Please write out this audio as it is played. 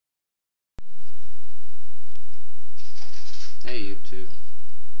YouTube,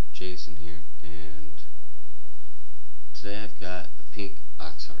 Jason here, and today I've got a pink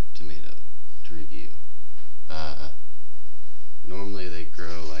Oxheart tomato to review. Normally they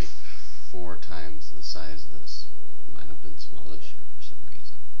grow like 4 times the size of this. Might have been small this year for some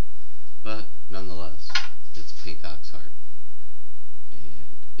reason, but nonetheless, it's pink Oxheart.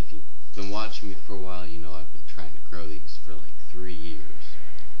 And if you've been watching me for a while, you know I've been trying to grow these for like 3 years,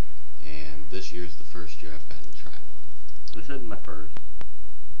 and this year's the first year I've gotten to try one. This isn't my first,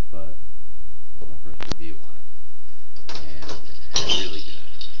 but my first review on it, and they're really good.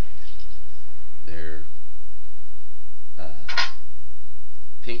 They're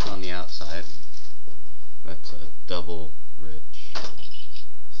pink on the outside. That's a double rich,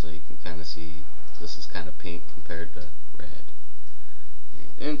 so you can kind of see this is kind of pink compared to red.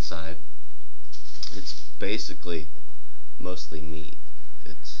 And inside, it's basically mostly meat.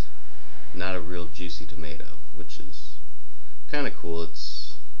 It's not a real juicy tomato, which is kind of cool.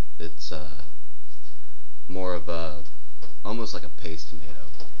 It's more of a almost like a paste tomato.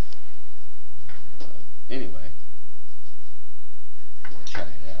 But anyway, try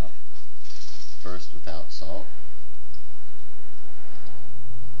it out first without salt.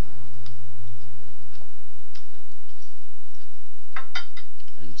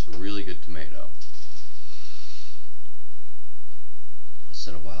 And it's a really good tomato. I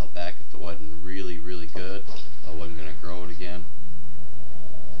said a while back if it wasn't really good, I wasn't going to grow it again.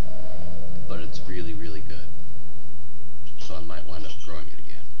 But it's really good. So I might wind up growing it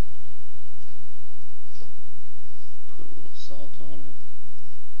again. Put a little salt on it.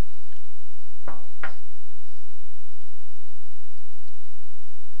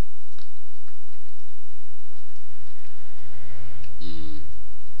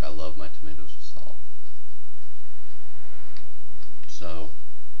 I love my tomatoes with salt. So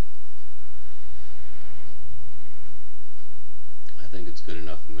I think it's good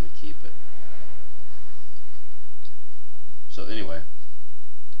enough. I'm going to keep it. So anyway,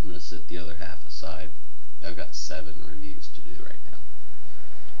 I'm going to set the other half aside. I've got 7 reviews to do right now,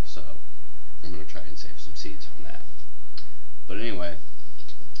 so I'm going to try and save some seeds from that. But anyway,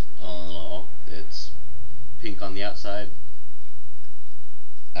 all in all, it's pink on the outside.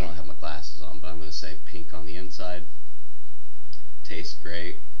 I don't have my glasses on, but I'm going to say pink on the inside. Tastes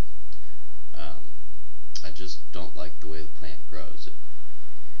great. I just don't like the way the plant grows.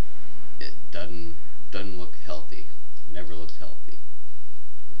 It doesn't look healthy. Never looked healthy.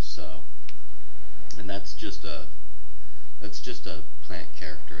 So, and that's just a plant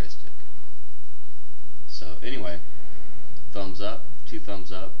characteristic. So anyway, thumbs up, 2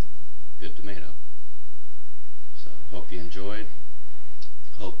 thumbs up, good tomato. So hope you enjoyed.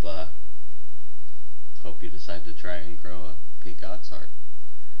 Hope you decide to try and grow a pink Oxheart.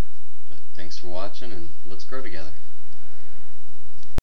 But thanks for watching, and let's grow together.